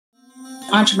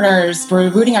Entrepreneurs, we're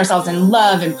rooting ourselves in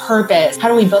love and purpose. How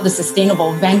do we build a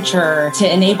sustainable venture to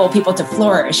enable people to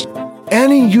flourish?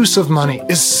 Any use of money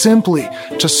is simply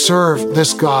to serve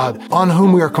this God on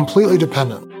whom we are completely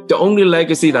dependent. The only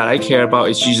legacy that I care about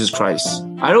is Jesus Christ.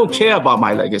 I don't care about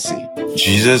my legacy.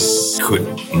 Jesus could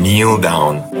kneel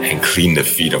down and clean the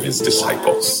feet of his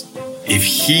disciples. If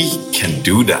he can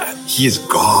do that, he is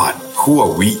God. Who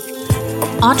are we?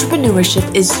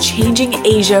 Entrepreneurship is changing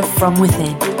Asia from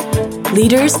within.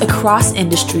 Leaders across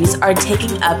industries are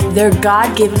taking up their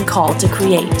God-given call to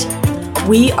create.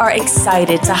 We are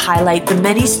excited to highlight the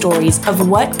many stories of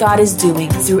what God is doing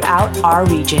throughout our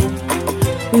region.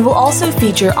 We will also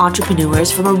feature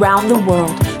entrepreneurs from around the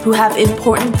world who have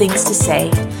important things to say,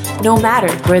 no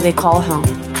matter where they call home.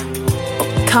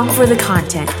 Come for the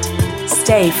content.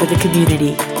 Stay for the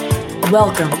community.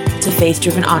 Welcome to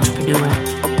Faith-Driven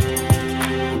Entrepreneur.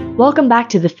 Welcome back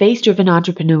to the Faith-Driven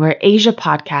Entrepreneur Asia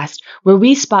podcast, where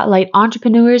we spotlight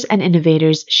entrepreneurs and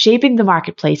innovators shaping the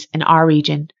marketplace in our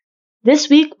region. This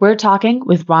week, we're talking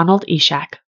with Ronald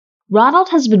Ishak. Ronald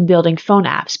has been building phone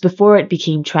apps before it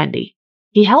became trendy.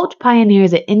 He helped pioneer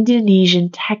the Indonesian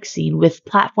tech scene with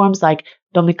platforms like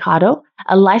Domicado,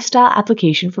 a lifestyle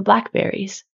application for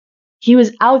Blackberries. He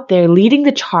was out there leading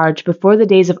the charge before the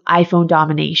days of iPhone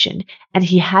domination, and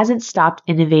he hasn't stopped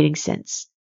innovating since.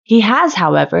 He has,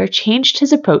 however, changed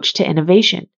his approach to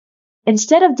innovation.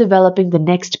 Instead of developing the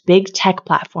next big tech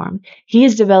platform, he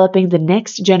is developing the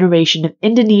next generation of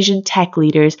Indonesian tech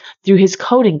leaders through his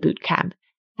coding bootcamp,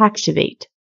 Hacktivate.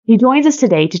 He joins us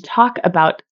today to talk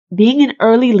about being an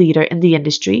early leader in the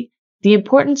industry, the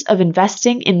importance of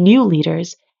investing in new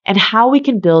leaders, and how we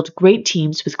can build great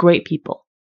teams with great people.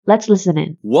 Let's listen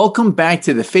in. Welcome back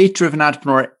to the Faith-Driven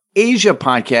Entrepreneur Asia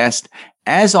podcast.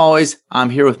 As always,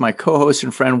 I'm here with my co-host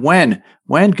and friend, Wen.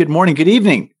 Wen, good morning, good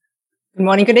evening. Good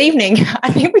morning, good evening.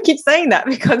 I think we keep saying that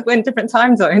because we're in different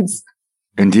time zones.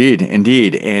 Indeed.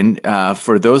 And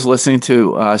for those listening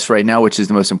to us right now, which is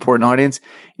the most important audience,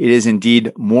 it is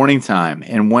indeed morning time.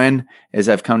 And Wen, as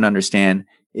I've come to understand,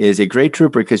 is a great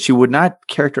trooper because she would not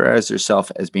characterize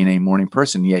herself as being a morning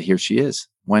person, yet here she is.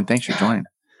 Wen, thanks for joining.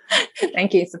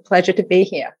 Thank you. It's a pleasure to be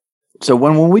here. So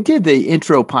when we did the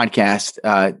intro podcast,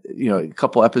 a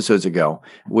couple episodes ago,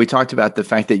 we talked about the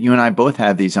fact that you and I both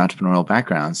have these entrepreneurial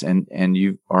backgrounds, and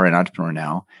you are an entrepreneur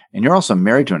now, and you're also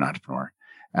married to an entrepreneur.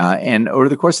 And over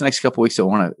the course of the next couple of weeks, I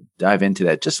want to dive into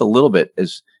that just a little bit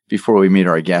as before we meet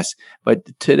our guests.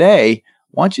 But today,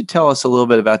 why don't you tell us a little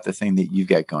bit about the thing that you've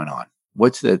got going on?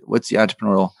 What's the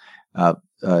entrepreneurial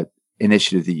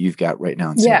initiative that you've got right now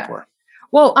in Singapore?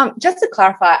 Well, just to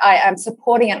clarify, I am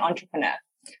supporting an entrepreneur.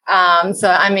 So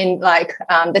I'm in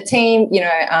the team,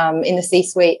 in the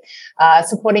C-suite,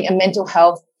 supporting a mental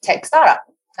health tech startup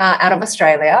out of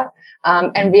Australia,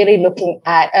 and really looking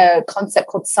at a concept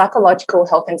called psychological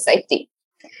health and safety.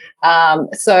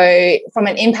 So from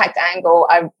an impact angle,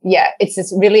 it's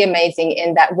just really amazing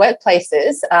in that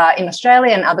workplaces in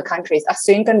Australia and other countries are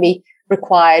soon going to be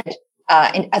required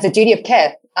as a duty of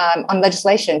care on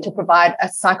legislation to provide a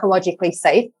psychologically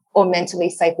safe or mentally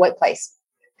safe workplace.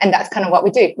 And that's kind of what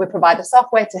we do. We provide the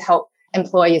software to help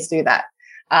employers do that,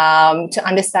 to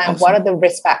understand what are the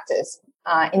risk factors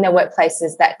in their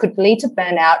workplaces that could lead to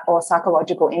burnout or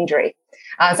psychological injury.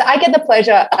 So I get the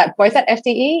pleasure both at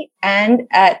FDE and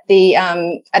at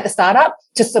the startup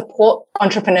to support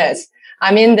entrepreneurs.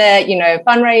 I'm in there,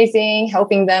 fundraising,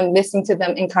 helping them, listening to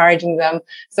them, encouraging them.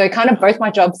 So kind of both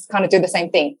my jobs kind of do the same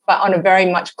thing, but on a very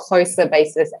much closer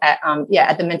basis at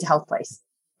the mental health place.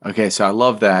 Okay, so I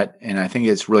love that, and I think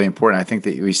it's really important. I think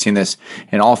that we've seen this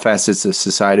in all facets of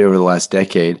society over the last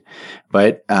decade,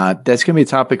 but that's going to be a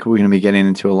topic we're going to be getting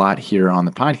into a lot here on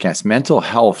the podcast. Mental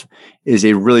health is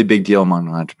a really big deal among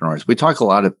entrepreneurs. We talk a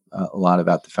lot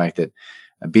about the fact that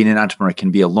being an entrepreneur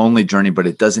can be a lonely journey, but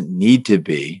it doesn't need to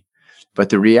be. But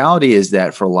the reality is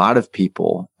that for a lot of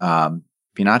people,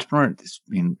 being an entrepreneur,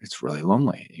 it's really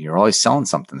lonely. You're always selling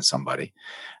something to somebody.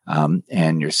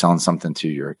 And you're selling something to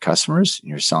your customers, and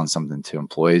you're selling something to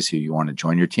employees who you want to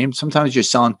join your team. Sometimes you're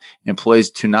selling employees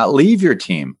to not leave your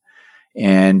team.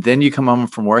 And then you come home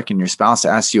from work and your spouse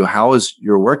asks you, how was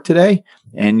your work today?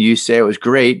 And you say it was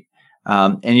great.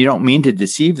 And you don't mean to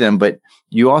deceive them, but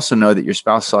you also know that your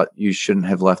spouse thought you shouldn't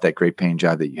have left that great paying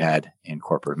job that you had in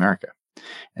corporate America.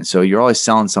 And so you're always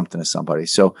selling something to somebody.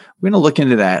 So we're going to look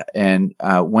into that. And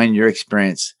when your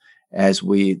experience as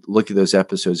we look at those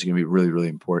episodes is going to be really, really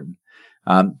important.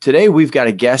 Today, we've got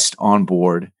a guest on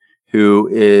board who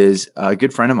is a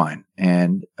good friend of mine.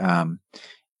 And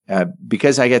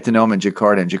because I get to know him in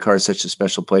Jakarta, and Jakarta is such a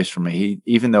special place for me,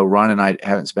 even though Ron and I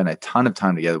haven't spent a ton of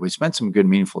time together, we spent some good,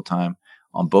 meaningful time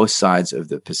on both sides of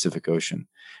the Pacific Ocean.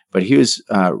 But he was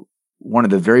one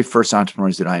of the very first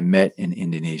entrepreneurs that I met in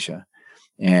Indonesia.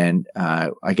 And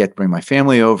I get to bring my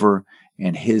family over,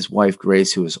 and his wife,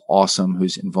 Grace, who is awesome,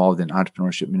 who's involved in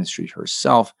entrepreneurship ministry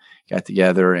herself, got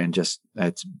together, and just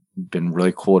it's been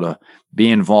really cool to be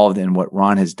involved in what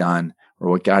Ron has done, or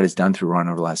what God has done through Ron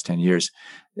over the last 10 years.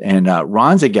 And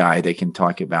Ron's a guy that can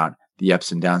talk about the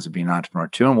ups and downs of being an entrepreneur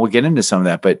too, and we'll get into some of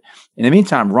that. But in the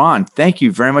meantime, Ron, thank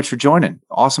you very much for joining.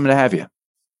 Awesome to have you.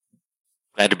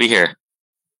 Glad to be here.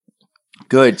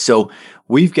 Good. So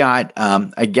we've got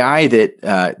a guy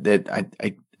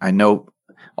that I know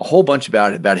a whole bunch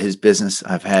about his business.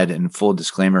 I've had, in full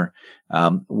disclaimer,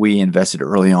 we invested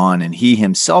early on, and he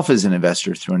himself is an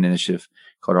investor through an initiative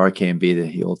called RKMB that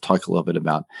he'll talk a little bit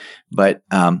about. But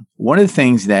one of the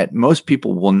things that most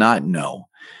people will not know,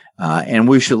 and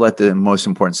we should let the most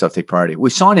important stuff take priority. We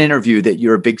saw an interview that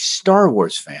you're a big Star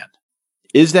Wars fan.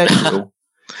 Is that true?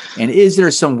 And is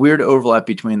there some weird overlap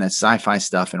between that sci-fi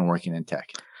stuff and working in tech?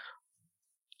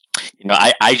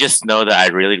 I just know that I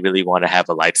really, really want to have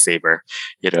a lightsaber.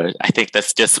 I think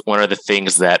that's just one of the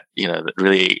things that, that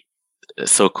really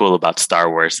is so cool about Star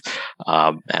Wars.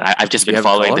 And I've just been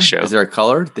following the show. Is there a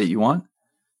color that you want?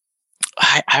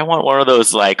 I want one of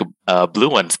those blue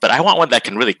ones, but I want one that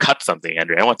can really cut something,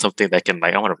 Andrew. I want something that can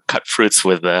I want to cut fruits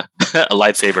with a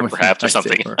lightsaber, perhaps, or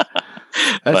something.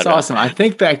 That's awesome. I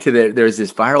think back to there's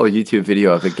this viral YouTube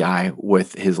video of a guy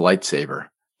with his lightsaber.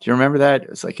 Do you remember that? It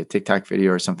was like a TikTok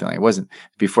video or something like it wasn't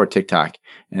before TikTok.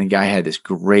 And the guy had this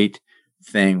great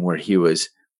thing where he was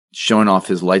showing off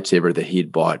his lightsaber that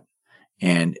he'd bought,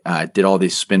 and did all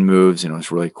these spin moves, and it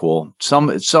was really cool. Some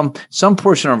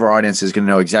portion of our audience is going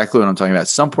to know exactly what I'm talking about.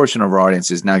 Some portion of our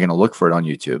audience is now going to look for it on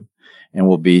YouTube,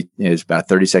 and is about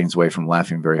 30 seconds away from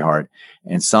laughing very hard.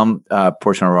 And some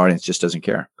portion of our audience just doesn't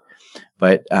care.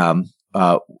 But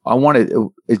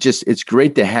it's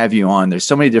great to have you on. There's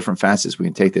so many different facets we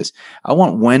can take this. I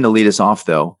want Wen to lead us off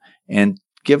though, and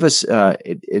give us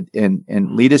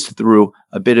and lead us through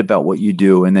a bit about what you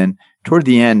do. And then toward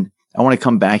the end, I want to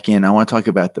come back in. I want to talk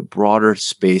about the broader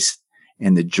space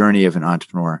and the journey of an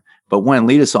entrepreneur. But Wen,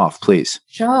 lead us off, please.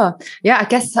 Sure. Yeah, I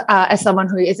guess as someone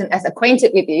who isn't as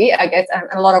acquainted with you, I guess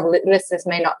a lot of listeners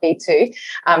may not be too.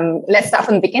 Let's start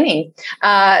from the beginning.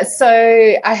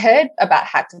 So I heard about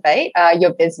Hacktivate,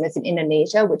 your business in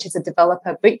Indonesia, which is a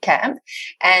developer bootcamp.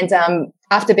 And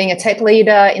after being a tech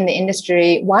leader in the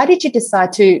industry, why did you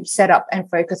decide to set up and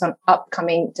focus on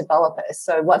upcoming developers?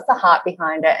 So what's the heart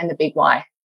behind it and the big why?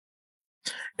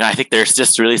 I think there's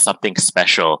just really something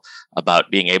special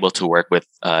about being able to work with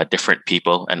different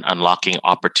people and unlocking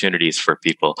opportunities for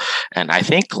people. And I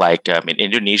think in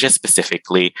Indonesia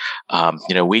specifically,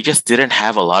 we just didn't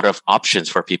have a lot of options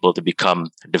for people to become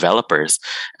developers.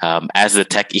 As the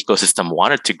tech ecosystem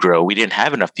wanted to grow, we didn't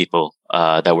have enough people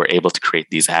that were able to create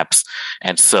these apps.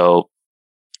 And so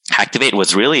Hacktivate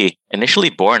was really initially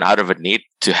born out of a need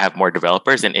to have more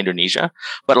developers in Indonesia.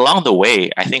 But along the way,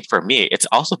 I think for me, it's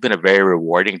also been a very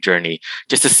rewarding journey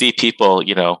just to see people,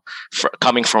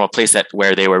 coming from a place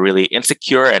where they were really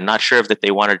insecure and not sure if that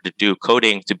they wanted to do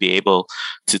coding, to be able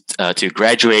to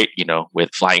graduate, with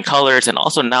flying colors, and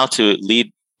also now to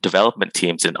lead development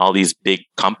teams in all these big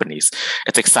companies.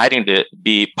 It's exciting to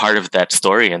be part of that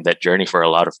story and that journey for a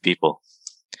lot of people.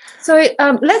 So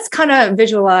let's kind of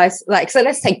visualize, so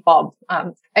let's take Bob.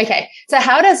 Okay, so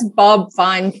how does Bob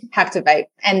find Hacktivate?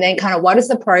 And then kind of what is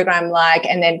the program like?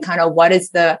 And then kind of what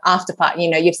is the after part?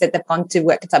 You've said they've gone to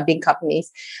work at some big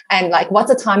companies. And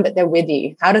what's the time that they're with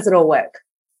you? How does it all work?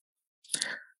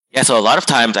 Yeah, so a lot of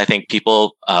times I think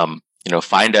people,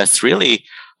 find us really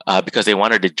because they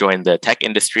wanted to join the tech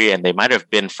industry, and they might have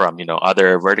been from,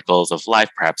 other verticals of life,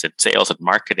 perhaps in sales and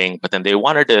marketing, but then they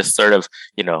wanted to sort of,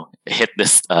 hit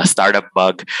this startup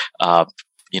bug,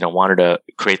 wanted to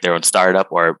create their own startup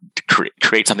or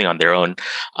create something on their own.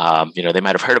 They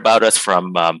might have heard about us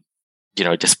from,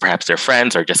 just perhaps their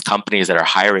friends or just companies that are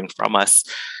hiring from us.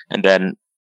 And then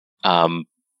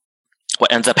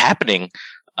what ends up happening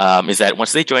is that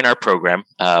once they join our program,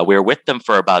 we're with them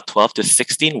for about 12 to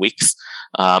 16 weeks.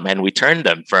 And we turn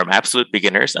them from absolute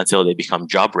beginners until they become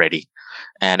job ready.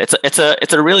 And it's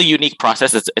a really unique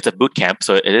process. It's a boot camp,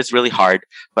 so it is really hard.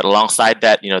 But alongside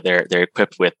that, they're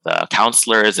equipped with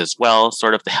counselors as well,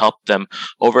 sort of to help them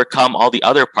overcome all the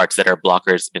other parts that are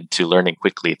blockers into learning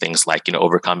quickly. Things like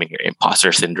overcoming your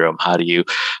imposter syndrome. How do you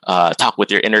talk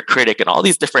with your inner critic, and all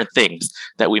these different things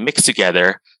that we mix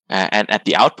together. And at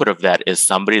the output of that is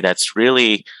somebody that's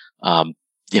really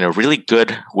really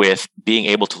good with being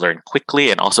able to learn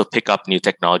quickly and also pick up new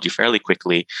technology fairly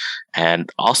quickly,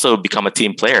 and also become a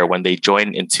team player when they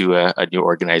join into a new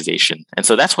organization. And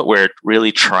so that's what we're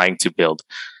really trying to build.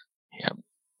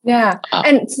 Yeah.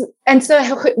 And so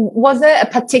was there a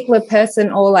particular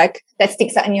person or like that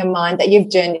sticks out in your mind that you've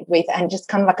journeyed with, and just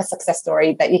kind of like a success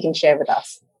story that you can share with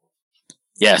us?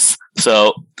 Yes.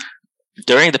 So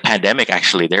during the pandemic,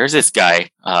 actually, there's this guy.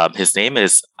 His name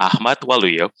is Ahmad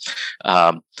Waluyo.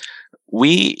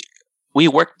 We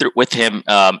worked with him.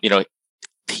 How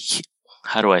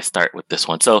do I start with this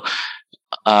one? So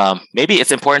maybe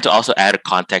it's important to also add a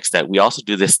context that we also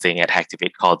do this thing at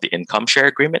Hacktivate called the income share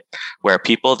agreement, where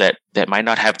people that might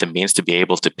not have the means to be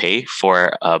able to pay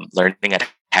for learning at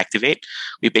Hacktivate,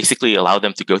 we basically allow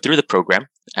them to go through the program.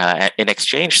 In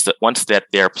exchange, once that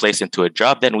they're placed into a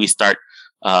job, then we start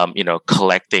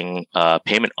collecting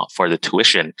payment for the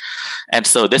tuition. And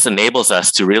so this enables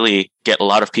us to really get a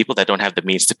lot of people that don't have the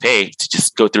means to pay to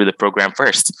just go through the program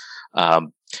first.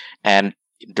 And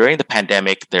during the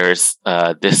pandemic, there's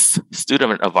this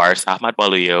student of ours, Ahmad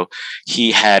Waluyo.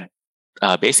 He had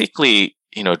basically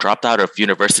dropped out of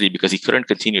university because he couldn't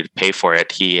continue to pay for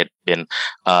it. He had been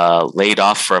laid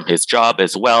off from his job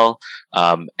as well.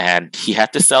 And he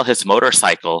had to sell his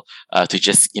motorcycle to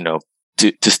just,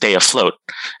 to stay afloat.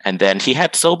 And then he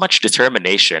had so much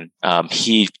determination.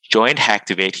 He joined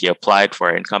Hacktivate. He applied for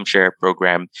an income share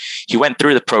program. He went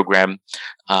through the program,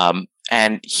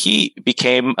 and he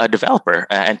became a developer.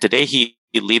 And today he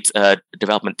leads a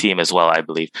development team as well, I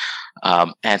believe.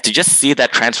 And to just see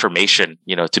that transformation,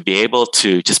 to be able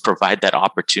to just provide that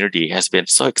opportunity has been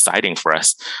so exciting for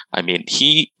us. I mean,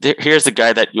 here's a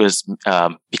guy that was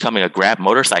becoming a Grab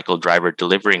motorcycle driver,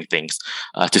 delivering things,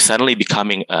 to suddenly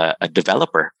becoming a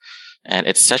developer. And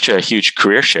it's such a huge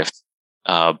career shift.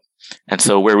 And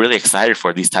so we're really excited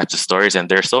for these types of stories. And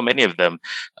there are so many of them,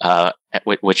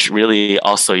 which really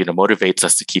also, motivates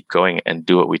us to keep going and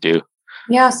do what we do.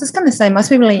 Yeah, I was just going to say, it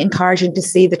must be really encouraging to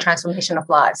see the transformation of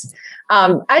lives.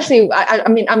 Actually, I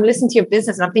mean, I'm listening to your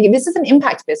business and I'm thinking this is an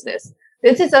impact business.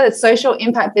 This is a social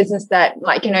impact business that,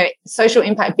 social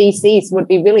impact VCs would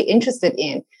be really interested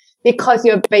in, because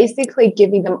you're basically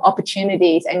giving them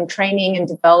opportunities and training and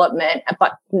development,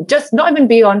 but just not even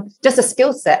beyond just a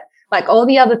skill set, like all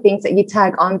the other things that you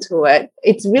tag onto it.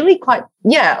 It's really quite,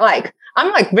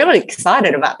 I'm really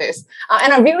excited about this.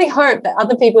 And I really hope that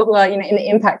other people who are, in the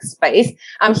impact space,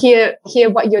 hear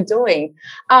what you're doing.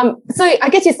 So I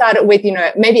guess you started with,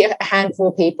 maybe a handful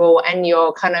of people and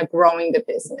you're kind of growing the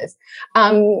business.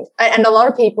 And a lot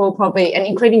of people probably, and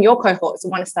including your cohorts,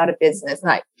 want to start a business.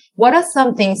 Like, what are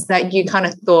some things that you kind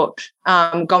of thought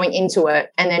going into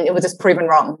it, and then it was just proven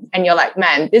wrong? And you're like,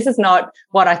 man, this is not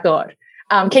what I thought.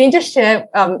 Can you just share,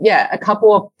 a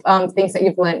couple of things that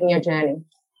you've learned in your journey?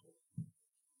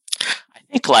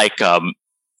 I think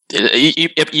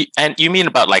and you mean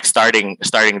about like starting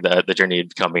the journey of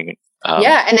becoming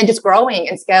and then just growing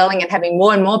and scaling and having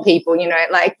more and more people,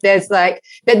 there's like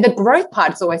the growth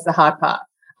part is always the hard part.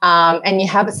 And you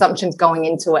have assumptions going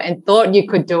into it and thought you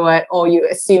could do it, or you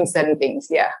assume certain things.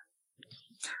 Yeah,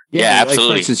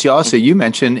 absolutely. Like, for instance, you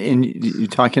mentioned you're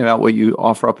talking about what you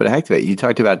offer up at Hacktivate. You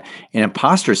talked about an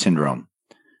imposter syndrome.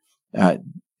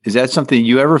 Is that something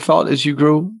you ever felt as you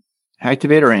grew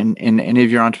Hacktivate or in any of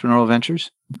your entrepreneurial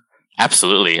ventures?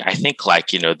 Absolutely. I think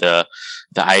the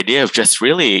idea of just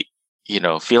really,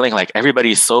 feeling like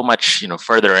everybody's so much,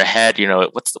 further ahead,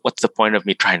 what's the point of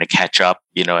me trying to catch up,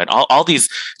 and all these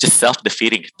just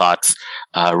self-defeating thoughts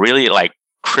really like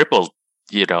crippled,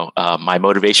 my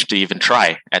motivation to even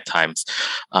try at times.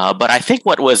 But I think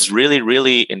what was really,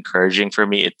 really encouraging for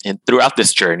me throughout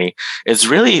this journey is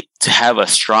really to have a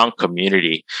strong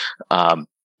community,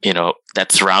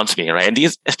 that surrounds me, right? And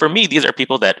these are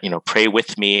people that, pray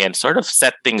with me and sort of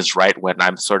set things right when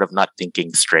I'm sort of not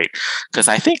thinking straight. Because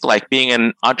I think like being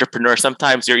an entrepreneur,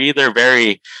 sometimes you're either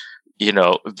very,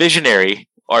 visionary,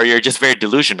 or you're just very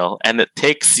delusional. And it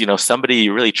takes, somebody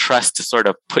you really trust to sort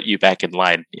of put you back in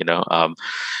line,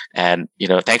 and,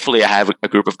 thankfully I have a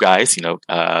group of guys,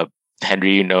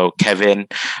 Henry, Kevin,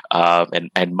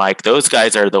 and Mike. Those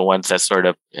guys are the ones that sort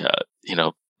of,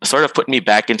 sort of put me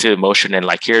back into emotion and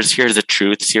like, here's the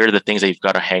truth. Here are the things that you've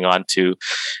got to hang on to.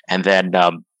 And then,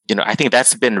 I think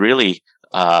that's been really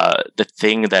the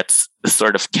thing that's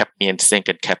sort of kept me in sync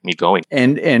and kept me going.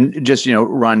 And just,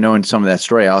 Ron, knowing some of that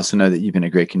story, I also know that you've been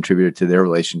a great contributor to their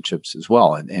relationships as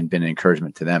well, and been an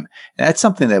encouragement to them. And that's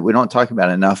something that we don't talk about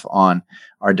enough on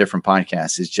our different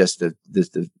podcasts, is just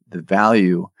the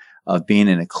value of being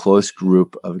in a close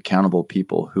group of accountable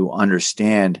people who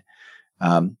understand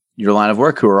your line of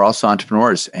work, who are also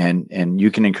entrepreneurs, and you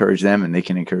can encourage them and they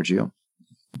can encourage you.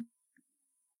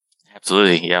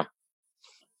 Absolutely. Yeah.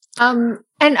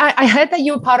 And I heard that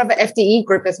you were part of an FDE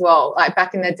group as well, like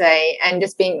back in the day, and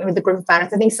just being with a group of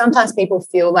founders. I think sometimes people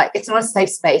feel like it's not a safe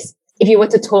space if you were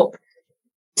to talk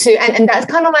to, and that's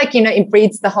kind of like, it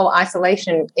breeds the whole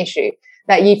isolation issue,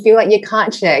 that you feel like you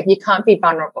can't share, you can't be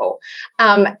vulnerable.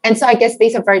 And so I guess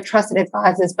these are very trusted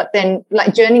advisors, but then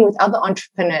like journeying with other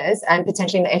entrepreneurs and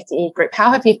potentially in the FDE group,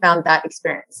 how have you found that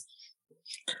experience?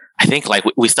 I think like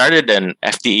we started an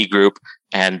FDE group,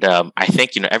 and I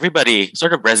think, everybody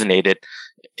sort of resonated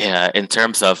in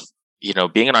terms of,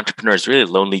 being an entrepreneur is really a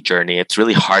lonely journey. It's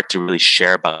really hard to really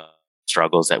share about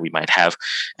struggles that we might have.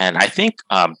 And I think,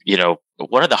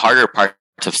 one of the harder parts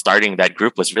of starting that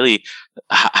group was really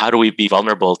how do we be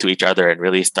vulnerable to each other and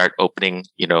really start opening,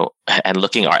 and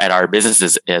looking at our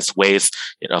businesses as ways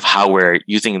of how we're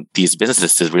using these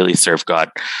businesses to really serve God.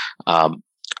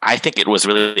 I think it was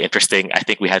really interesting. I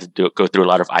think we had to go through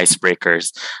a lot of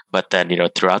icebreakers, but then,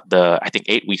 throughout the, I think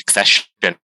 8-week sessions,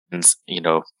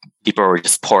 people were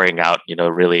just pouring out,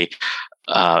 really,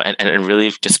 and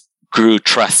really just grew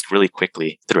trust really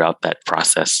quickly throughout that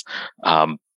process.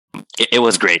 It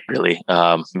was great, really.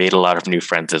 Made a lot of new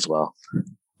friends as well.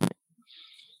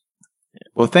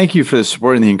 Well, thank you for the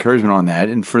support and the encouragement on that.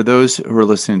 And for those who are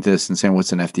listening to this and saying,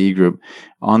 what's an FDE group?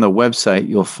 On the website,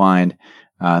 you'll find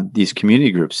these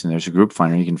community groups, and there's a group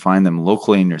finder. You can find them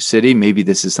locally in your city. Maybe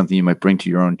this is something you might bring to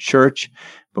your own church,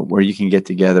 but where you can get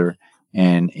together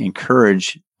and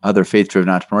encourage other faith-driven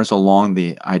entrepreneurs along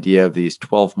the idea of these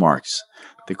 12 marks,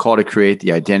 the call to create,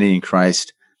 the identity in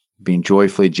Christ, being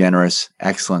joyfully generous,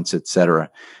 excellence, etc.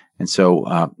 And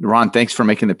so, Ron, thanks for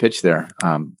making the pitch there.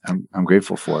 I'm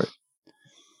grateful for it.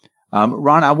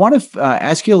 Ron, I want to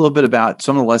ask you a little bit about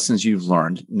some of the lessons you've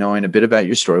learned, knowing a bit about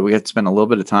your story. We got to spend a little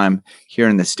bit of time here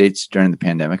in the States during the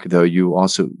pandemic, though you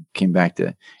also came back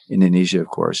to Indonesia, of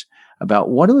course, about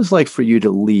what it was like for you to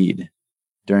lead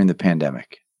during the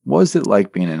pandemic. What was it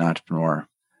like being an entrepreneur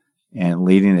and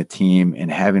leading a team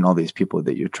and having all these people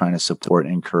that you're trying to support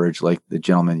and encourage, like the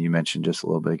gentleman you mentioned just a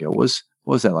little bit ago? What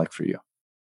was that like for you?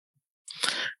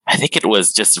 I think it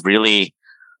was just really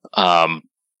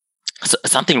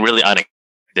something really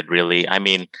unexpected, really. I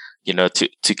mean,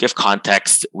 to give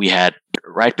context, we had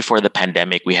right before the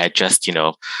pandemic, we had just,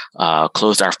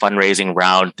 closed our fundraising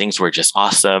round. Things were just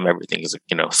awesome. Everything was,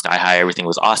 sky high. Everything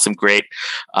was awesome. Great.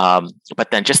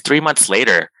 But then just 3 months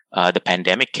later, the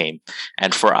pandemic came.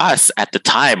 And for us at the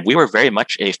time, we were very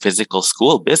much a physical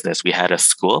school business. We had a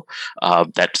school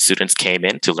that students came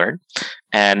in to learn.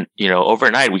 And,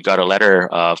 overnight, we got a letter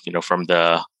from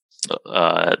the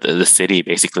city,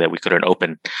 basically, that we couldn't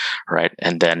open, right?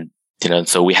 And then,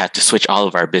 so we had to switch all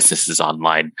of our businesses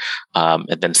online.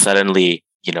 And then suddenly,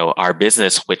 our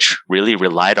business, which really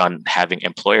relied on having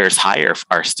employers hire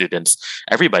our students,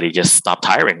 everybody just stopped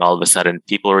hiring. All of a sudden,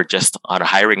 people were just on a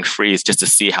hiring freeze just to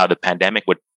see how the pandemic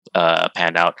would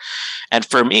pan out. And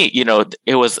for me,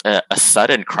 it was a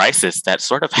sudden crisis that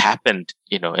sort of happened,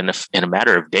 in a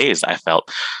matter of days, I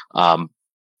felt.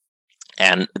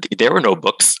 And there were no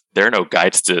books, there are no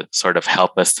guides to sort of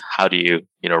help us. How do you,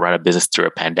 run a business through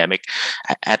a pandemic?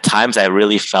 At times, I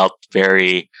really felt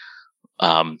very,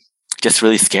 just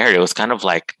really scared. It was kind of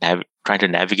like trying to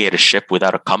navigate a ship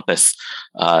without a compass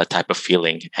type of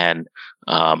feeling. And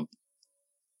I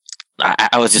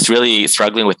was just really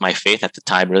struggling with my faith at the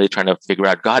time, really trying to figure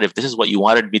out, God, if this is what you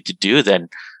wanted me to do, then,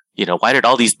 why did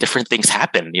all these different things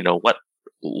happen?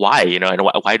 Why, and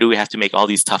why do we have to make all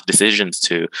these tough decisions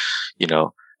to,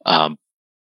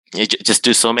 just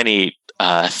do so many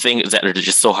things that are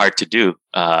just so hard to do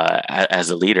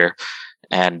as a leader.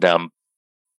 And,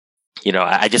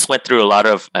 I just went through a lot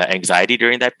of anxiety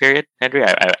during that period, Henry.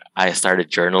 I started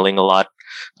journaling a lot.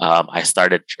 I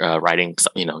started writing,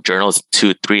 journals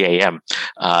 2, 3 a.m.,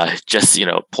 just,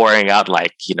 pouring out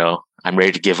like, I'm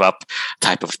ready to give up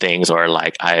type of things, or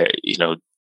like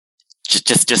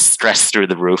just stress through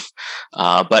the roof.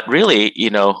 But really,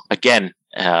 again,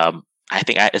 I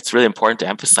think it's really important to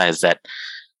emphasize that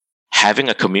having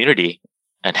a community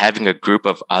and having a group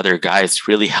of other guys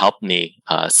really helped me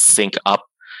sync up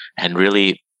and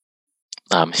really,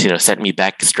 set me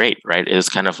back straight. Right? It was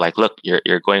kind of like, look,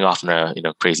 you're going off on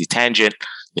a crazy tangent.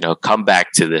 Come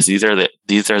back to this. These are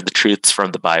the truths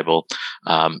from the Bible.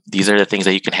 These are the things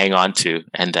that you can hang on to,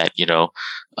 and that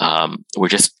we're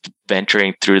just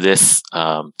venturing through this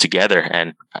together,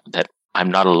 and that I'm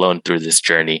not alone through this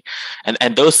journey.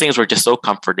 And those things were just so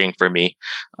comforting for me.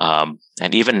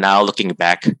 And even now, looking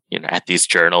back, at these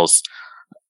journals,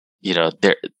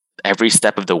 every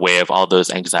step of the way of all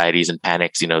those anxieties and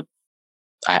panics,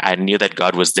 I knew that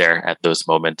God was there at those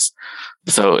moments.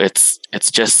 So it's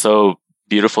just so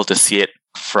beautiful to see it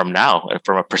from now,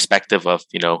 from a perspective of,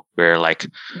 we're like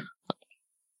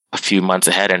a few months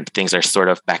ahead and things are sort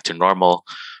of back to normal.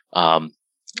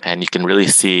 And you can really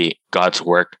see God's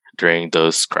work during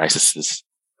those crises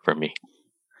for me.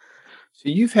 So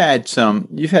you've had some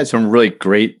really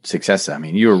great success. I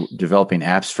mean, you were developing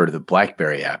apps for the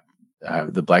BlackBerry app,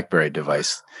 the BlackBerry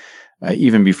device,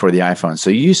 even before the iPhone. So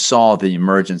you saw the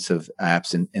emergence of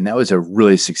apps, and that was a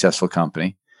really successful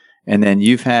company. And then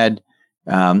you've had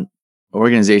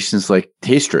organizations like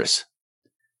Tasterous.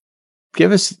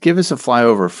 Give us a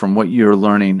flyover from what you're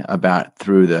learning about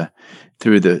through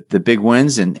the big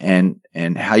wins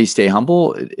and how you stay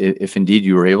humble if indeed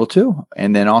you were able to,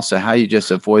 and then also how you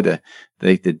just avoid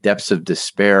the depths of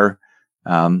despair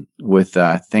with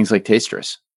things like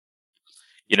Tasterous.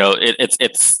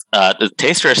 It's the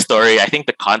Tasterous story. I think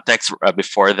the context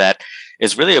before that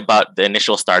is really about the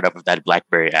initial startup of that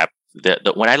BlackBerry app.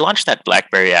 When I launched that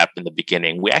BlackBerry app in the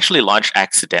beginning, we actually launched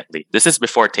accidentally. This is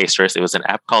before Tasterous. It was an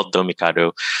app called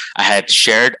Domikado. I had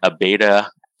shared a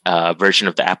beta version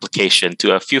of the application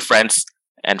to a few friends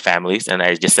and families, and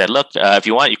I just said, look, if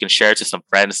you want, you can share it to some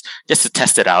friends just to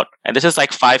test it out. And this is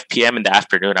like 5 p.m. in the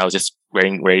afternoon. I was just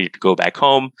ready to go back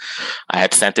home. I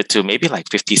had sent it to maybe like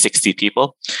 50, 60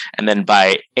 people. And then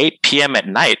by 8 p.m. at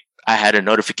night, I had a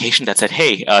notification that said,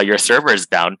 hey, your server is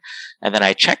down. And then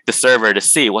I checked the server to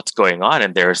see what's going on.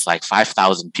 And there's like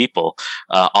 5,000 people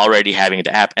already having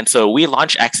the app. And so we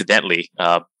launched accidentally.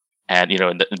 And,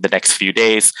 in the next few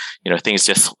days, things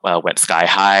just went sky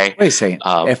high. Wait a second.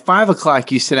 At 5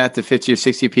 o'clock, you sent out to 50 or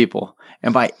 60 people.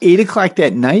 And by 8 o'clock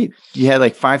that night, you had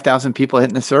like 5,000 people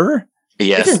hitting the server?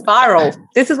 Yes. This is viral.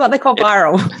 This is what they call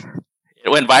viral. It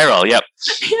went viral. Yep.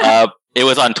 Yeah. It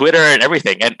was on Twitter and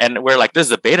everything. And we're like, this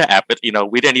is a beta app, but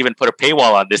we didn't even put a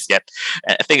paywall on this yet,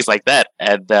 things like that.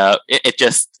 And it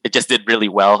just did really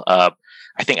well.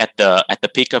 I think at the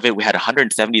peak of it, we had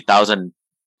 170,000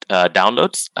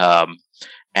 downloads.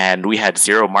 And we had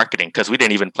zero marketing because we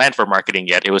didn't even plan for marketing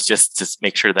yet. It was just to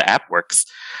make sure the app works.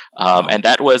 And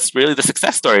that was really the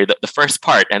success story, the first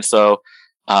part. And so,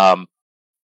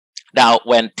 now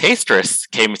when Tasterous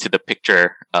came into the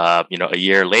picture, a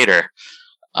year later,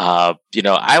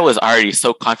 I was already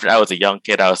so confident. I was a young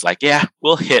kid. I was like, yeah,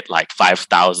 we'll hit like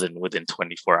 5,000 within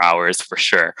 24 hours for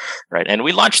sure. Right. And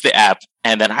we launched the app,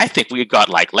 and then I think we got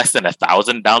like less than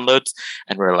 1,000 downloads,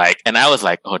 and I was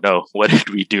like, oh no, what did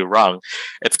we do wrong?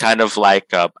 It's kind of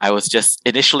like,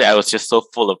 initially I was just so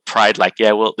full of pride, like,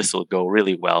 yeah, well, this will go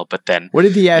really well. But then what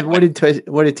did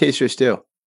Tasterous do?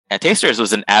 And Tasterous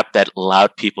was an app that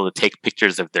allowed people to take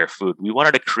pictures of their food. We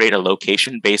wanted to create a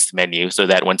location-based menu so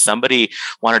that when somebody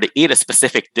wanted to eat a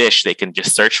specific dish, they can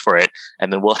just search for it,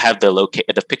 and then we'll have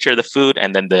the picture of the food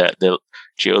and then the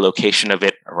geolocation of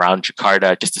it around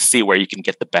Jakarta, just to see where you can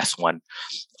get the best one.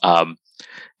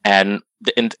 And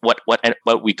what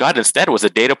we got instead was a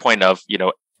data point of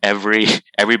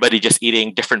everybody just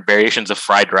eating different variations of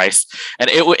fried rice, and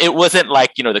it wasn't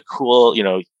like the cool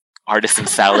artisan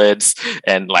salads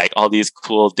and like all these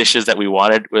cool dishes that we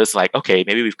wanted. It was like, okay,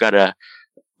 maybe we've got to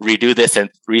redo this and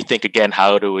rethink again.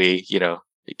 How do we,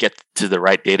 get to the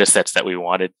right data sets that we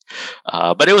wanted?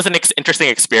 But it was an interesting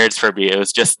experience for me. It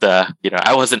was just, I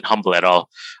wasn't humble at all.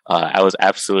 I was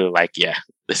absolutely like, yeah,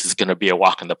 this is going to be a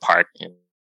walk in the park. And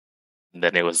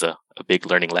then it was a big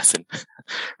learning lesson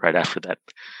right after that.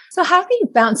 So how do you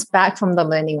bounce back from the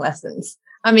learning lessons?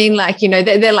 I mean,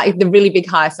 they're like the really big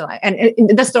highs. And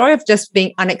the story of just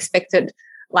being unexpected,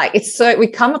 we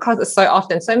come across it so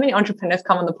often. So many entrepreneurs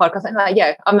come on the podcast and like,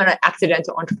 yeah, I'm an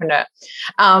accidental entrepreneur.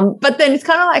 But then it's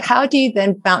kind of like, how do you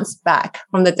then bounce back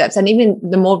from the depths? And even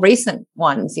the more recent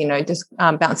ones, just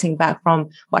bouncing back from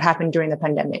what happened during the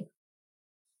pandemic.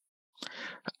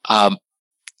 I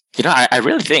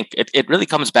really think it really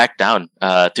comes back down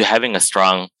to having a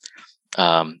strong,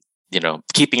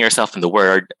 keeping yourself in the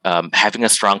Word, having a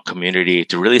strong community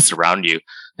to really surround you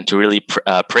and to really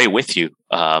pray with you,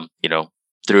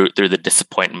 through the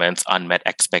disappointments, unmet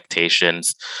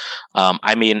expectations.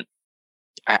 I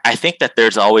think that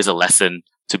there's always a lesson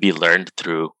to be learned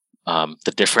through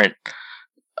the different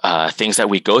things that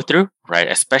we go through, right?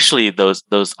 Especially those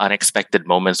unexpected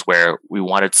moments where we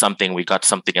wanted something, we got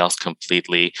something else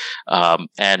completely.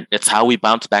 And it's how we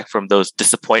bounce back from those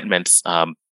disappointments.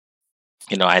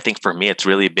 I think for me, it's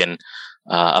really been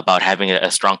about having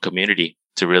a strong community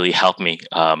to really help me,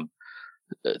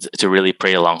 to really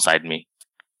pray alongside me.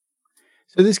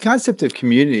 So this concept of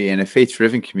community and a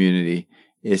faith-driven community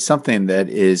is something that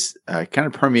is kind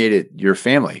of permeated your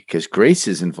family, because Grace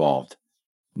is involved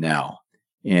now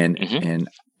in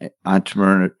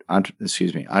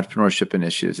entrepreneurship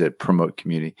initiatives that promote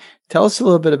community. Tell us a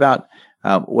little bit about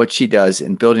what she does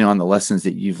and building on the lessons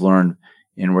that you've learned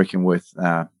in working with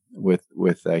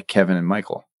Kevin and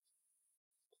Michael.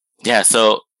 Yeah.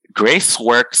 So Grace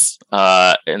works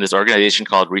in this organization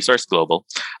called Resource Global.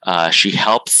 She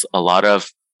helps a lot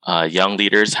of young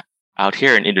leaders out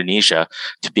here in Indonesia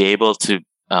to be able to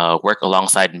work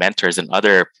alongside mentors and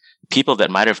other people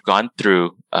that might have gone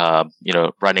through,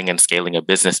 running and scaling a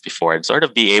business before, and sort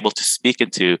of be able to speak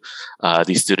into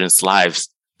these students' lives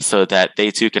so that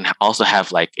they too can also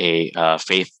have like a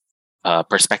faith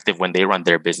perspective when they run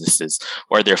their businesses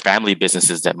or their family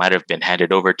businesses that might have been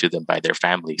handed over to them by their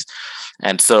families.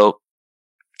 And so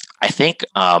I think,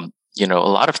 a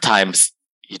lot of times,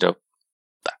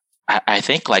 I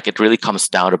think like it really comes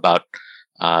down about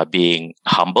being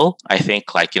humble. I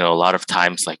think like, a lot of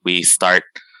times like we start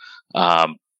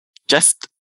just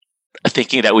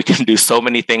thinking that we can do so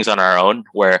many things on our own,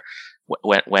 where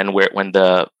when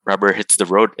the rubber hits the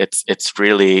road, it's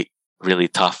really, really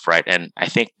tough, right? And I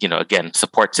think, again,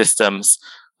 support systems,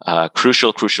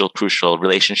 crucial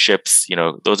relationships,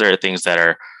 those are things that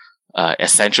are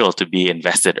essential to be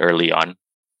invested early on,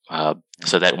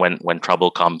 so that when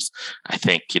trouble comes, I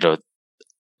think,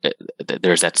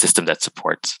 there's that system that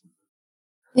supports.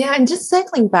 Yeah, and just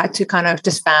circling back to kind of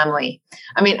just family.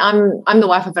 I mean, I'm the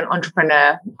wife of an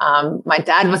entrepreneur. My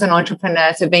dad was an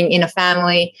entrepreneur, so being in a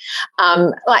family,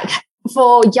 like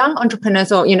for young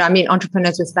entrepreneurs, or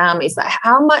entrepreneurs with families, like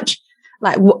how much,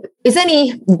 like, is there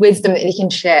any wisdom that you can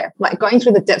share, like going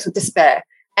through the depths of despair,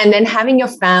 and then having your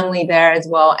family there as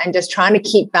well, and just trying to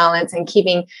keep balance and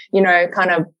keeping,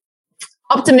 kind of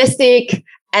optimistic,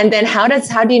 and then how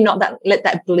do you not let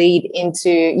that bleed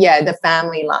into the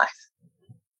family life?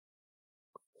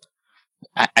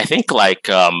 I think like,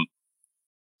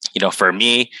 for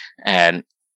me and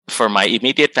for my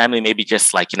immediate family, maybe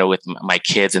just like, with my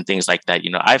kids and things like that,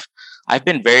 I've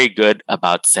been very good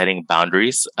about setting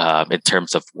boundaries in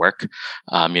terms of work.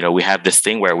 We have this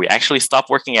thing where we actually stop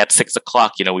working at 6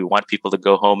 o'clock. We want people to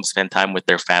go home, spend time with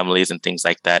their families and things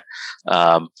like that.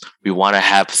 We want to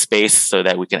have space so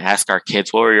that we can ask our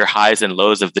kids, what were your highs and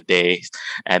lows of the day?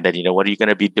 And then, what are you going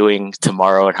to be doing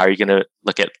tomorrow? And how are you going to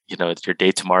look at, your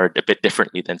day tomorrow a bit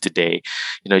differently than today?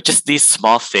 Just these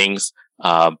small things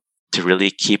to really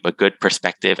keep a good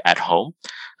perspective at home.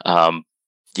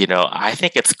 I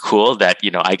think it's cool that,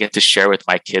 I get to share with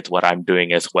my kids what I'm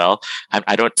doing as well.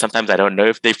 Sometimes I don't know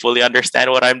if they fully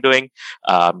understand what I'm doing.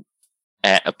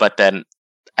 But then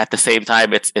at the same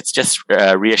time, it's just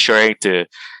reassuring to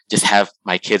just have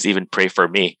my kids even pray for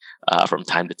me from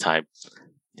time to time.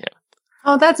 Yeah.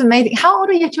 Oh, that's amazing. How old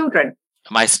are your children?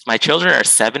 My children are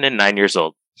 7 and 9 years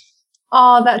old.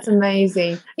 Oh, that's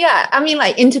amazing. Yeah. I mean,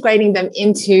 like integrating them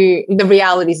into the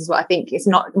realities as well. I think it's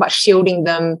not about shielding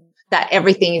them that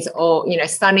everything is all,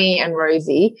 sunny and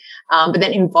rosy, but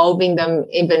then involving them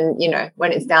even,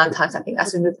 when it's downtimes. I think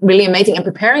that's really amazing, and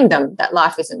preparing them that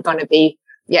life isn't going to be,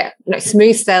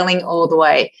 smooth sailing all the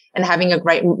way, and having a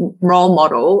great role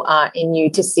model in you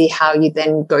to see how you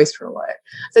then go through it.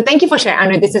 So thank you for sharing. I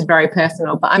know this is very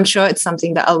personal, but I'm sure it's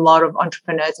something that a lot of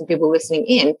entrepreneurs and people listening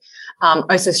in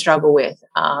also struggle with,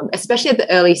 especially at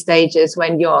the early stages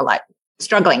when you're like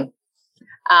struggling.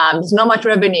 There's not much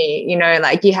revenue,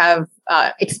 like you have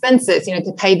expenses,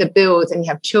 to pay the bills, and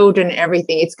you have children and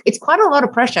everything. It's quite a lot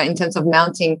of pressure in terms of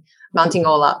mounting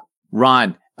all up.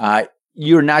 Ron,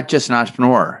 you're not just an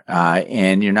entrepreneur,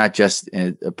 and you're not just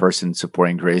a person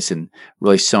supporting Grace and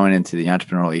really sewing into the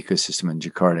entrepreneurial ecosystem in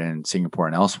Jakarta and Singapore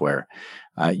and elsewhere.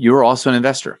 You're also an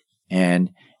investor, and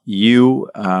you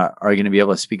are going to be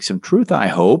able to speak some truth, I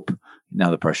hope, now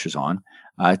the pressure's on,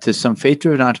 to some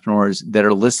faith-driven entrepreneurs that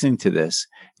are listening to this,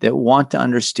 that want to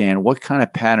understand what kind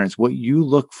of patterns, what you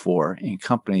look for in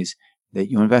companies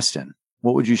that you invest in.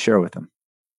 What would you share with them?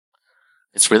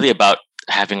 It's really about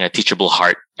having a teachable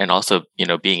heart, and also,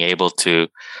 being able to,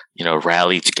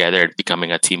 rally together and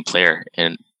becoming a team player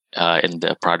in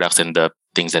the products and the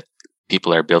things that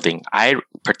people are building. I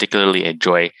particularly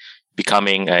enjoy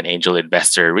becoming an angel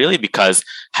investor, really because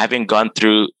having gone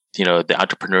through the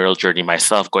entrepreneurial journey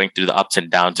myself, going through the ups and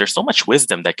downs, there's so much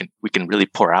wisdom that we can really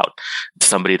pour out to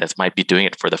somebody that might be doing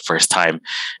it for the first time.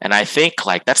 And I think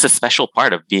like that's a special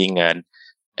part of being an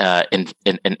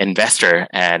investor,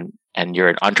 and you're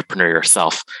an entrepreneur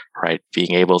yourself, right?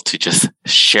 Being able to just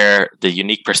share the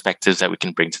unique perspectives that we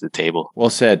can bring to the table. Well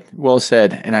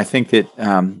said. And I think that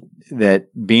that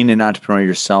being an entrepreneur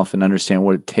yourself and understand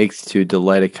what it takes to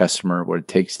delight a customer, what it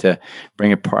takes to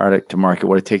bring a product to market,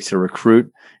 what it takes to recruit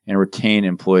and retain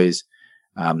employees,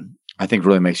 I think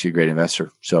really makes you a great investor.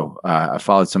 So I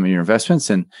followed some of your investments,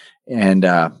 and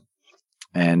thank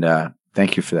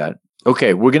you for that.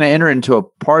 Okay, we're going to enter into a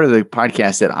part of the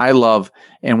podcast that I love,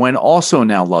 and Wen also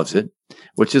now loves it,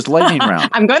 which is lightning round.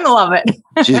 I'm going to love it.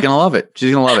 She's going to love it.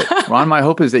 She's going to love it. Ron, my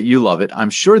hope is that you love it.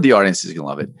 I'm sure the audience is going to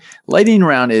love it. Lightning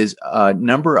round is a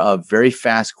number of very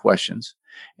fast questions,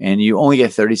 and you only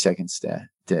get 30 seconds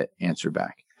to answer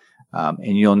back.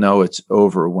 And you'll know it's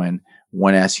over when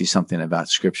one asks you something about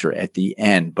scripture at the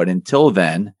end. But until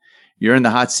then, you're in the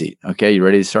hot seat. Okay, you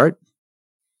ready to start?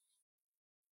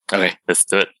 Okay, let's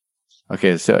do it.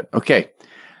 Okay, let's do it. Okay.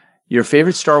 Your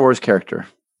favorite Star Wars character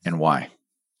and why?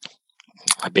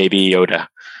 Baby Yoda.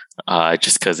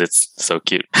 Just because it's so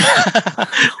cute.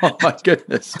 Oh my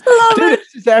goodness. Dude,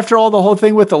 it's after all the whole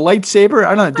thing with the lightsaber.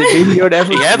 I don't know. Did Baby Yoda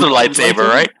ever? He has a lightsaber,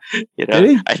 right? You know, did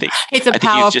he? I think It's a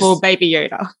powerful Baby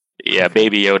Yoda. Yeah,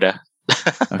 Baby Yoda.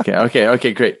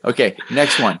 Okay, great. Okay,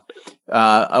 next one.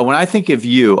 When I think of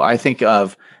you, I think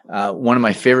of one of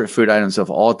my favorite food items of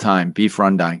all time, beef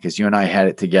rundown, because you and I had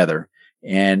it together. But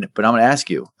I'm going to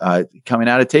ask you, coming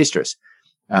out of Tasterous,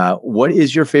 what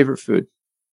is your favorite food?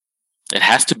 It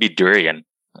has to be durian.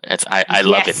 I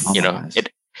love it. You know,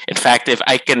 in fact, if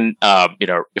I can,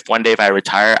 if one day if I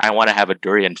retire, I want to have a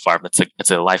durian farm.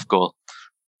 It's a life goal.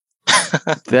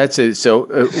 That's it. So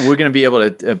we're going to be able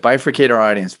to bifurcate our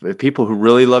audience. People who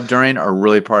really love durian are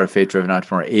really part of Faith Driven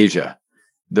Entrepreneur Asia.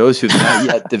 Those who've not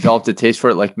yet developed a taste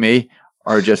for it, like me,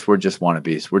 we're just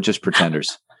wannabes. We're just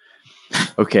pretenders.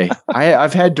 Okay,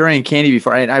 I've had durian candy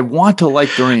before, and I want to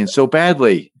like durian so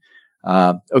badly.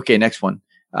 Okay, next one.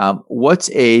 What's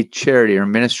a charity or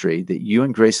ministry that you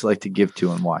and Grace like to give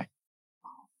to, and why?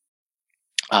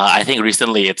 I think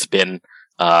recently it's been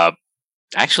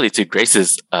actually to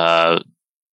Grace's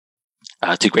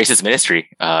ministry.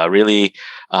 Really,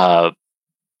 that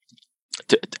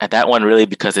one really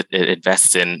because it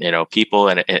invests in people,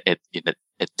 and it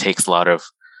takes a lot of.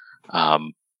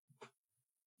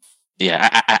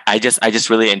 I just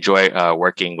really enjoy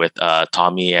working with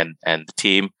Tommy and the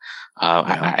team.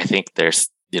 I think there's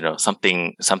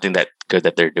something that good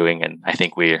that they're doing, and I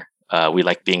think we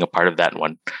like being a part of that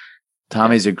one.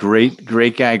 Tommy's a great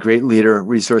guy, great leader.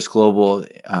 Resource Global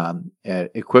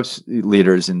equips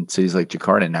leaders in cities like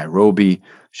Jakarta, Nairobi,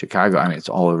 Chicago. I mean, it's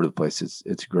all over the place.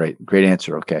 It's great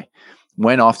answer. Okay,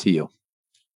 Wen, off to you.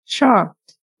 Sure.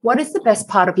 What is the best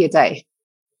part of your day?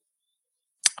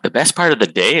 The best part of the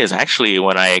day is actually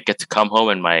when I get to come home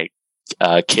and my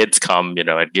kids come,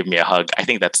 and give me a hug. I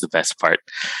think that's the best part.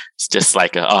 It's just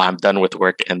like, I'm done with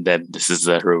work, and then this is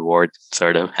a reward,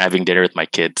 sort of having dinner with my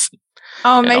kids.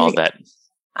 Oh, amazing. And all that.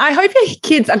 I hope your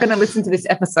kids are going to listen to this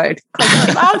episode.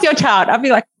 If I was your child, I'd be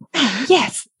like,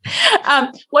 yes.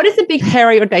 What is the big,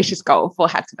 hairy, audacious goal for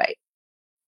Hacktivate?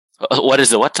 What is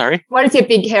the what? Sorry? What is your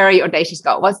big, hairy, audacious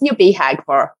goal? What's your BHAG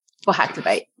for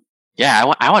Hacktivate?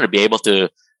 Yeah, I want to be able to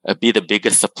be the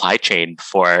biggest supply chain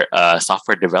for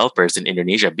software developers in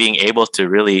Indonesia, being able to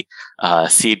really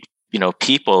seed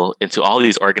people into all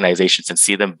these organizations and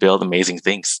see them build amazing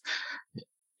things.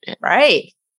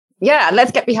 Right. Yeah,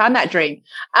 let's get behind that dream.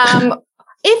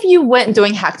 If you weren't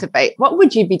doing Hacktivate, what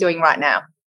would you be doing right now?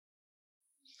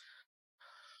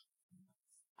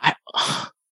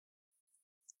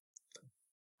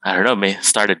 I don't know, may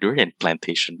start a durian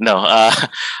plantation. No,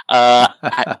 love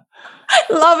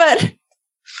it.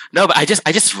 No, but I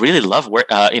just really love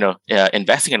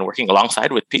investing and working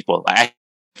alongside with people.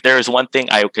 If there is one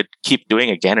thing I could keep doing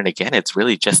again and again, it's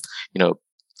really just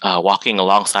walking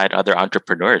alongside other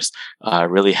entrepreneurs,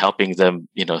 really helping them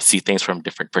see things from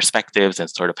different perspectives and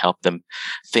sort of help them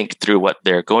think through what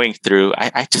they're going through.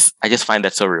 I just find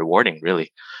that so rewarding,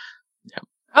 really. Yeah.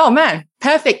 Oh man,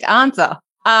 perfect answer.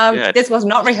 This was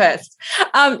not rehearsed.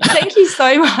 Thank you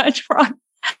so much, Ron.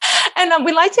 And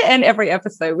we like to end every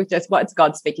episode with just what's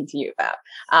God speaking to you about.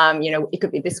 It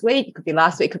could be this week, it could be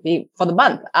last week, it could be for the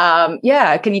month.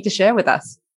 Can you just share with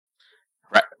us?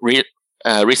 Right.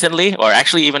 Recently, or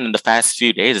actually even in the past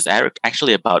few days, is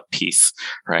actually about peace,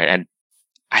 right? And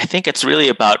I think it's really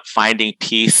about finding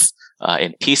peace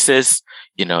in pieces,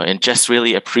 and just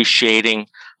really appreciating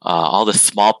all the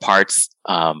small parts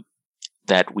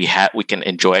that we can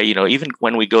enjoy. Even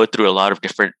when we go through a lot of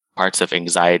different parts of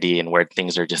anxiety and where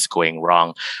things are just going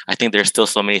wrong, I think there's still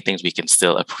so many things we can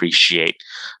still appreciate.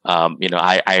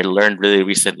 I learned really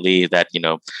recently that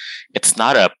it's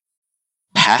not a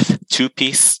path to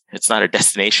peace. It's not a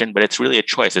destination, but it's really a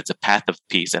choice. It's a path of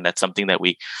peace, and that's something that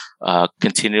we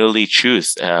continually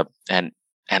choose. And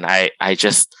I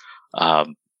just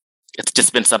it's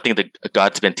just been something that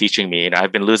God's been teaching me.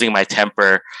 I've been losing my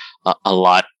temper a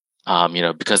lot,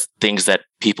 because things that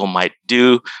people might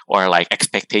do, or like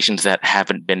expectations that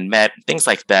haven't been met, things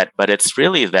like that. But it's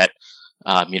really that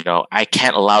I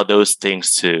can't allow those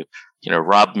things to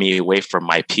rob me away from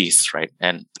my peace, right?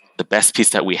 And the best peace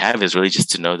that we have is really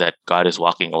just to know that God is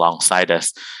walking alongside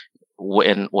us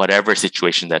in whatever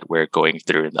situation that we're going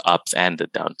through, in the ups and the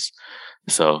downs.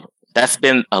 So that's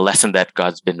been a lesson that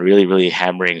God's been really, really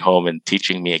hammering home and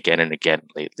teaching me again and again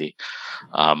lately.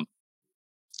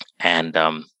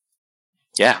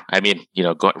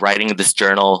 Writing this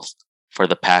journal for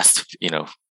the past,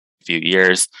 few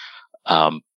years,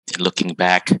 looking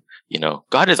back,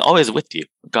 God is always with you.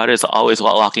 God is always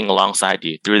walking alongside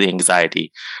you through the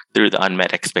anxiety, through the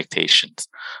unmet expectations.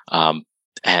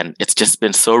 And it's just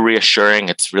been so reassuring.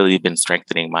 It's really been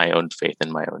strengthening my own faith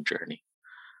and my own journey.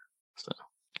 So.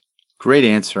 Great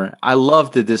answer. I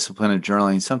love the discipline of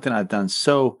journaling, something I've done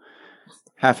so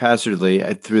haphazardly.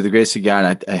 Through the grace of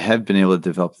God, I have been able to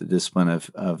develop the discipline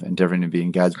of endeavoring to be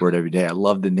in God's Word every day. I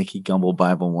love the Nikki Gumbel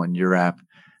Bible 1 Year app.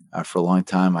 For a long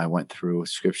time, I went through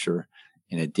Scripture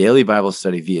in a daily Bible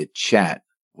study via chat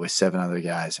with 7 other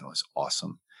guys, and it was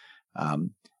awesome.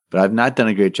 But I've not done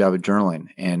a great job of journaling,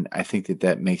 and I think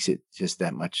that makes it just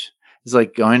that much. It's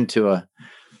like going to a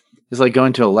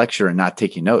lecture and not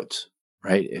taking notes,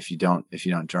 right? If you don't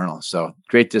journal. So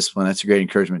great discipline. That's a great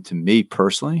encouragement to me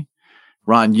personally.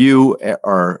 Ron, you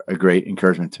are a great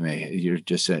encouragement to me. You're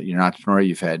an entrepreneur.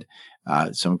 You've had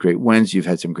some great wins. You've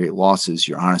had some great losses.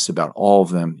 You're honest about all of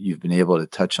them. You've been able to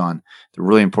touch on the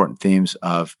really important themes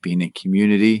of being in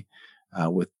community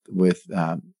with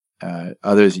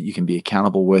others that you can be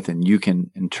accountable with, and you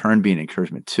can in turn be an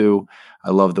encouragement too.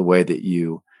 I love the way that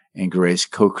you and Grace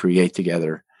co-create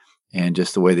together, and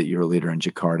just the way that you're a leader in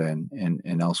Jakarta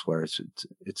and elsewhere. It's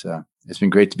been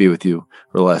great to be with you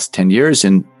for the last 10 years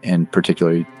and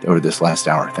particularly over this last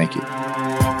hour. Thank you.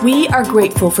 We are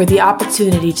grateful for the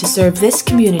opportunity to serve this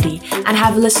community and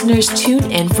have listeners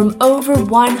tune in from over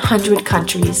 100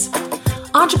 countries.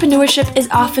 Entrepreneurship is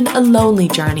often a lonely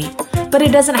journey, but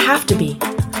it doesn't have to be.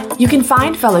 You can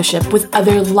find fellowship with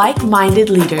other like-minded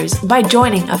leaders by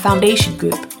joining a foundation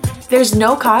group. There's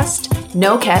no cost,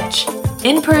 no catch,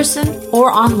 in person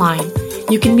or online.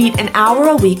 You can meet an hour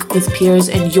a week with peers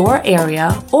in your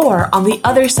area or on the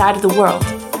other side of the world.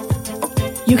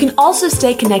 You can also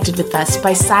stay connected with us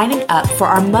by signing up for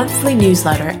our monthly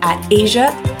newsletter at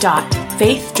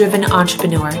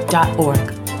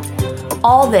asia.faithdrivenentrepreneur.org.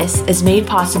 All this is made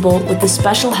possible with the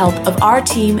special help of our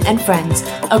team and friends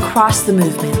across the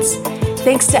movements.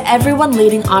 Thanks to everyone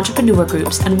leading entrepreneur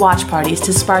groups and watch parties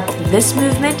to spark this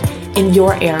movement in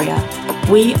your area.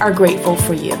 We are grateful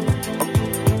for you.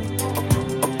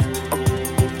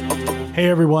 Hey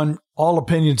everyone, all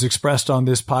opinions expressed on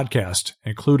this podcast,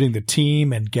 including the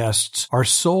team and guests, are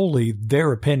solely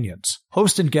their opinions.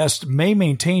 Host and guests may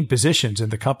maintain positions in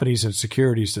the companies and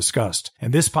securities discussed,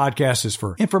 and this podcast is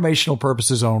for informational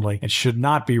purposes only and should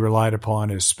not be relied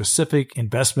upon as specific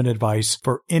investment advice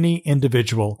for any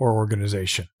individual or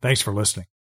organization. Thanks for listening.